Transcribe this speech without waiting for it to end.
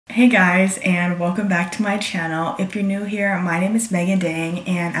Hey guys, and welcome back to my channel. If you're new here, my name is Megan Dang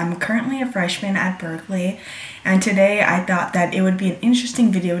and I'm currently a freshman at Berkeley, and today I thought that it would be an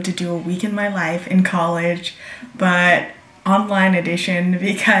interesting video to do a week in my life in college, but online edition,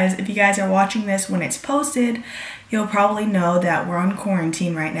 because if you guys are watching this when it's posted, you'll probably know that we're on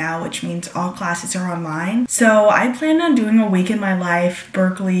quarantine right now, which means all classes are online. So I planned on doing a week in my life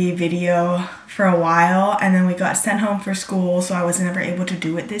Berkeley video for a while, and then we got sent home for school, so I was never able to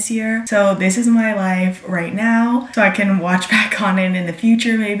do it this year. So this is my life right now, so I can watch back on it in the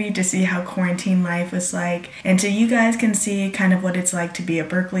future maybe to see how quarantine life was like, and so you guys can see kind of what it's like to be a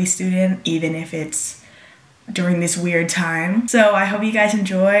Berkeley student, even if it's during this weird time. So I hope you guys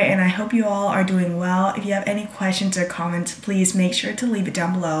enjoy, and I hope you all are doing well. If you have any questions or comments, please make sure to leave it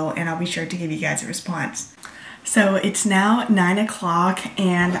down below and I'll be sure to give you guys a response. So it's now 9 o'clock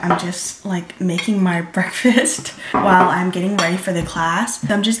and I'm just like making my breakfast while I'm getting ready for the class.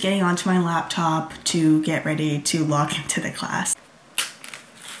 So I'm just getting onto my laptop to get ready to log into the class.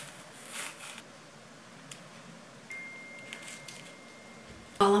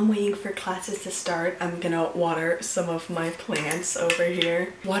 While I'm waiting for classes to start, I'm gonna water some of my plants over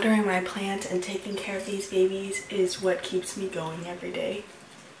here. Watering my plants and taking care of these babies is what keeps me going every day.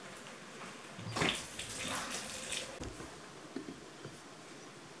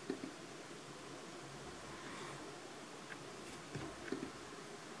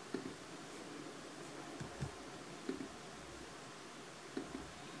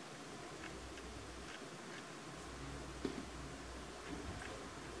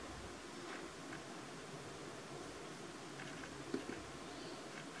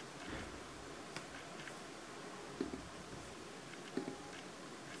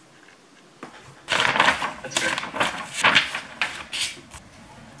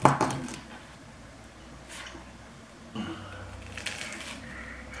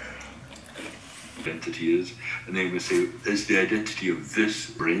 Identity is, and then we say, is the identity of this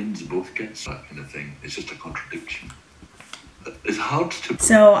brains both gets that kind of thing? It's just a contradiction. It's hard to...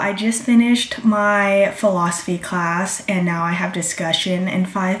 So I just finished my philosophy class and now I have discussion in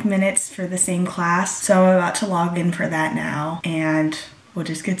 5 minutes for the same class. So I'm about to log in for that now and we'll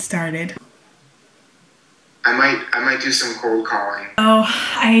just get started. I might do some cold calling. Oh,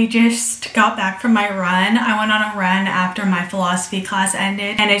 I just got back from my run. I went on a run after my philosophy class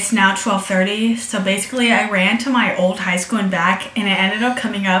ended and it's now 12:30. So basically I ran to my old high school and back and it ended up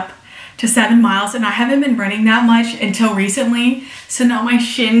coming up to 7 miles, and I haven't been running that much until recently. So now my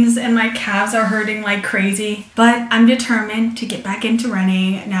shins and my calves are hurting like crazy, but I'm determined to get back into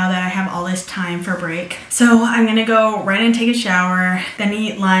running now that I have all this time for break. So I'm gonna go run and take a shower, then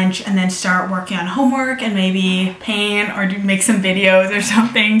eat lunch, and then start working on homework and maybe paint or make some videos or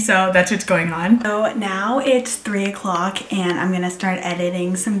something. So that's what's going on. So now it's 3 o'clock and I'm gonna start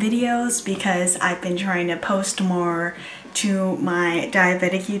editing some videos because I've been trying to post more to my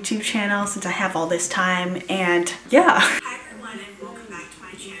diabetic YouTube channel since I have all this time, and yeah. Hi everyone and welcome back to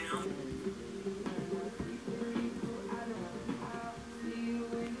my channel.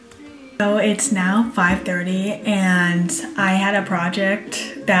 So it's now 5:30 and I had a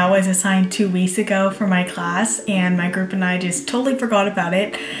project that was assigned 2 weeks ago for my class and my group and I just totally forgot about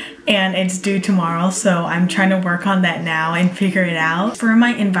it, and it's due tomorrow, so I'm trying to work on that now and figure it out. For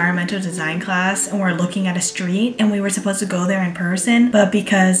my environmental design class, and we're looking at a street and we were supposed to go there in person, but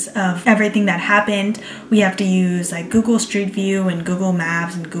because of everything that happened, we have to use like Google Street View and Google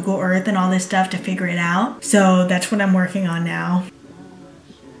Maps and Google Earth and all this stuff to figure it out. So that's what I'm working on now.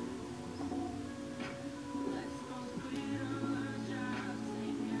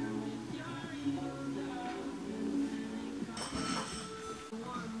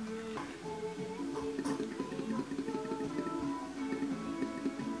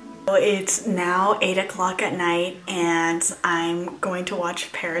 It's now 8 o'clock at night and I'm going to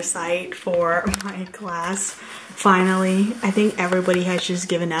watch Parasite for my class. Finally, I think everybody has just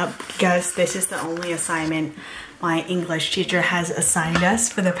given up because this is the only assignment my English teacher has assigned us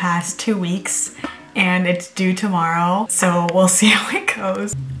for the past 2 weeks and it's due tomorrow, so we'll see how it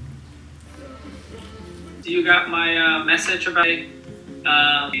goes. You got my message about and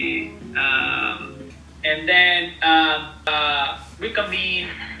then reconvene.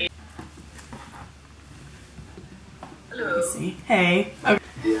 Hello. Let's see. Hey. Okay.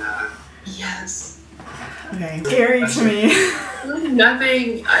 Yeah. Yes. Okay. Scary to me.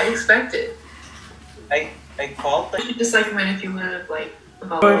 Nothing I expected. I called. I should just like mine if you want to like.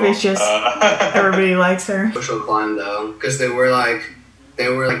 Or if it's just everybody likes her. Social climb though, because they were like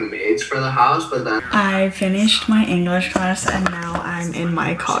maids for the house, but then I finished my English class and now I'm in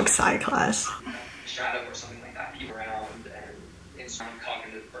my cog sci class. Shadow or something like that. People around and in some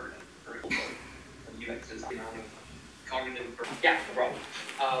cognitive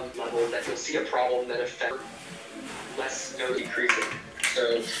Level that you'll see a problem that affects less no decreasing.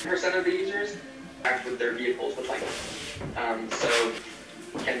 So 10% of the users act with their vehicles with like so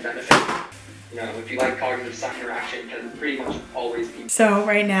can benefit. You know, if you like cognitive science, interaction can pretty much always be. So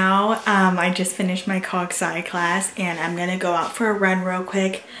right now, I just finished my cog sci class and I'm gonna go out for a run real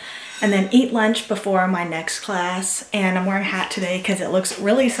quick and then eat lunch before my next class. And I'm wearing a hat today because it looks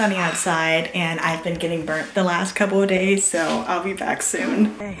really sunny outside and I've been getting burnt the last couple of days, so I'll be back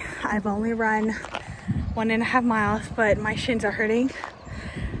soon. Okay, I've only run 1.5 miles, but my shins are hurting,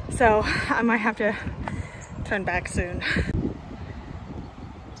 so I might have to turn back soon.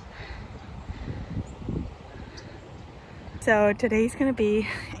 So today's gonna be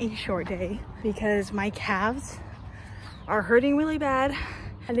a short day because my calves are hurting really bad.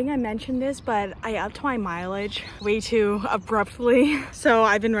 I think I mentioned this, but I upped my mileage way too abruptly. So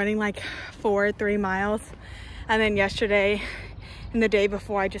I've been running like 3 miles. And then yesterday and the day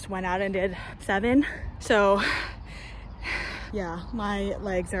before I just went out and did 7. So yeah, my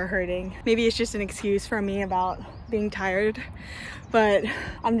legs are hurting. Maybe it's just an excuse for me about being tired, but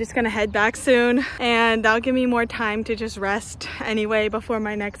I'm just gonna head back soon and that'll give me more time to just rest anyway before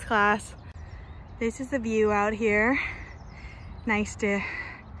my next class. This is the view out here. Nice to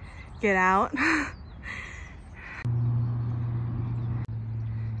get out.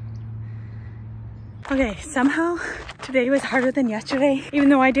 Okay, somehow today was harder than yesterday, even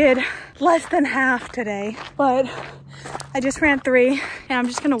though I did less than half today, but I just ran 3 and I'm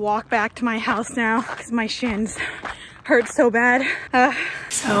just gonna walk back to my house now because my shins hurt so bad.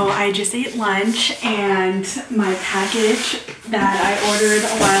 So I just ate lunch and my package that I ordered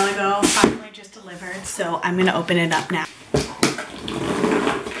a while ago finally just delivered, so I'm gonna open it up now.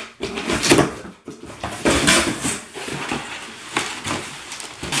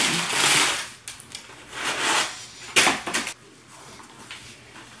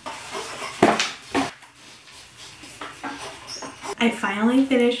 I finally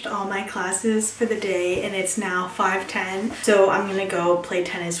finished all my classes for the day and it's now 5:10, so I'm gonna go play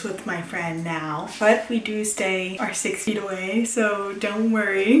tennis with my friend now. But we do stay 6 feet away, so don't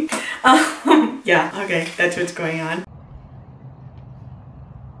worry. Yeah, okay, that's what's going on.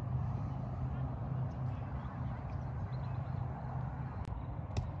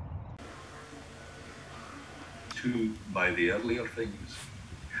 By the earlier things.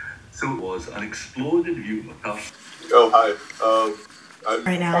 So it was an exploded view of a person. Oh, hi.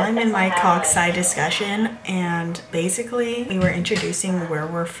 Right now I'm in my cog sci discussion and basically we were introducing where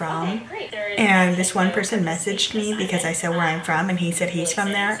we're from, and this one person messaged me because I said where I'm from and he said he's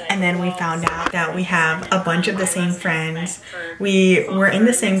from there, and then we found out that we have a bunch of the same friends. We were in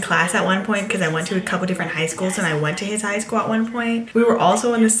the same class at one point because I went to a couple different high schools and I went to his high school at one point. We were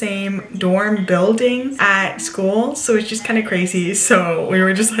also in the same dorm building at school, so it's just kind of crazy. So we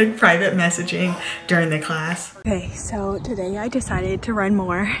were just like private messaging during the class. Okay, so today I decided to run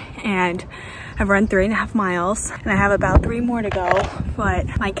more and I've run 3.5 miles and I have about 3 more to go, but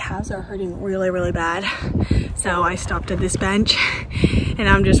my calves are hurting really bad. So I stopped at this bench and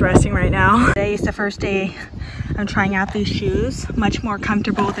I'm just resting right now. Today is the first day I'm trying out these shoes. Much more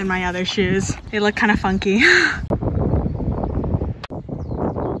comfortable than my other shoes. They look kind of funky.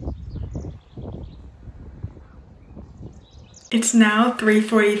 It's now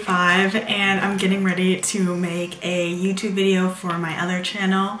 3:45 and I'm getting ready to make a YouTube video for my other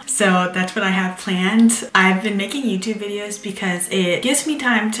channel. So that's what I have planned. I've been making YouTube videos because it gives me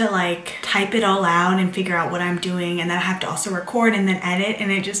time to like type it all out and figure out what I'm doing, and then I have to also record and then edit,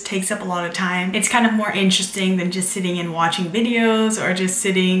 and it just takes up a lot of time. It's kind of more interesting than just sitting and watching videos or just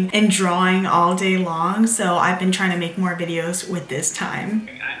sitting and drawing all day long. So I've been trying to make more videos with this time.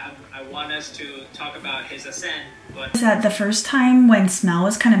 I want us to talk about his ascent. That the first time when smell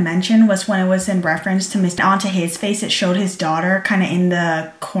was kind of mentioned was when it was in reference to Mr. Onto his face. It showed his daughter kind of in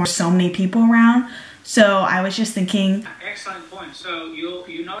the corner, so many people around. So I was just thinking. Excellent point. So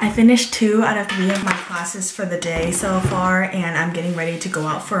you know. I finished 2 out of 3 of my classes for the day so far, and I'm getting ready to go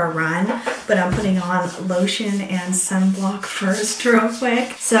out for a run. But I'm putting on lotion and sunblock first real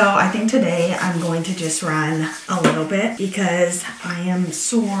quick. So I think today I'm going to just run a little bit because I am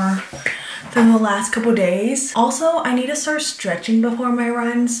sore than the last couple days. Also, I need to start stretching before my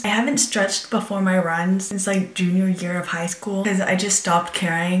runs. I haven't stretched before my runs since like junior year of high school because I just stopped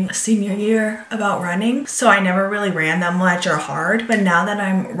caring senior year about running. So I never really ran that much or hard. But now that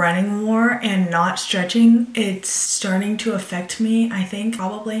I'm running more and not stretching, it's starting to affect me, I think,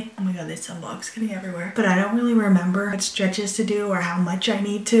 probably. Oh my god, this sunblock's getting everywhere. But I don't really remember what stretches to do or how much I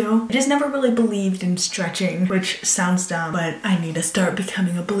need to. I just never really believed in stretching, which sounds dumb, but I need to start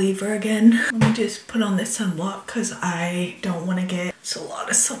becoming a believer again. Let me just put on this sunblock because I don't want to get a lot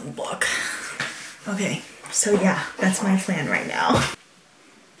of sunblock. Okay, so yeah, that's my plan right now.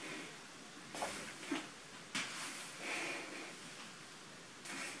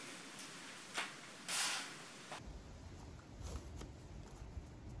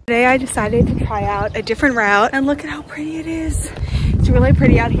 Today I decided to try out a different route and look at how pretty it is. It's really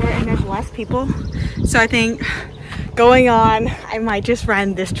pretty out here and there's less people. So I think going on, I might just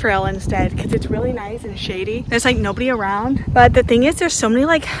run this trail instead because it's really nice and shady. There's like nobody around. But the thing is there's so many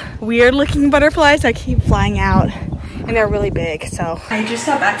like weird looking butterflies that keep flying out. And they're really big, so. I just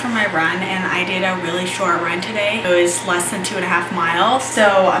got back from my run and I did a really short run today. It was less than 2.5 miles. So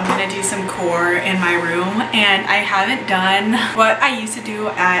I'm gonna do some core in my room. And I haven't done what I used to do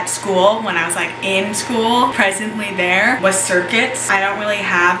at school when I was like in school. Presently there was circuits. I don't really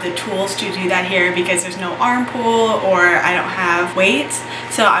have the tools to do that here because there's no arm pull or I don't have weights.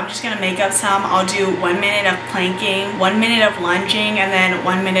 So I'm just gonna make up some. I'll do 1 minute of planking, 1 minute of lunging, and then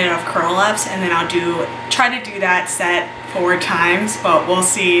 1 minute of curl ups. And then I'll try to do that set 4 times, but we'll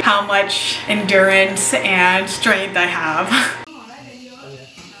see how much endurance and strength I have.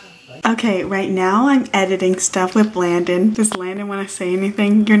 Okay, right now I'm editing stuff with Landon. Does Landon want to say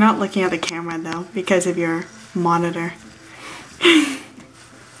anything? You're not looking at the camera though because of your monitor.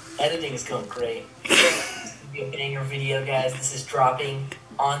 Editing is going great. This will be a banger video, guys. This is dropping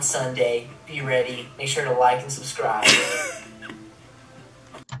on Sunday. Be ready. Make sure to like and subscribe.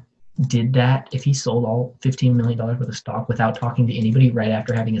 Did that if he sold all $15 million worth of stock without talking to anybody right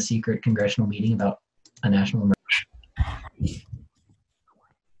after having a secret congressional meeting about a national emergency?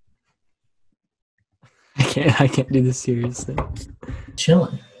 I can't do this seriously.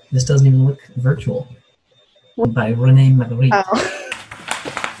 Chilling. This doesn't even look virtual. By Renee Marguerite. Oh.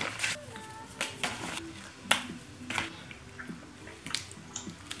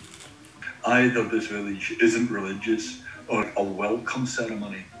 Either this village isn't religious or a welcome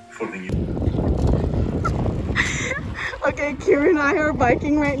ceremony for the new. Okay, Kira and I are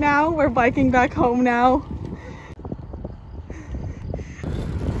biking right now. We're biking back home now.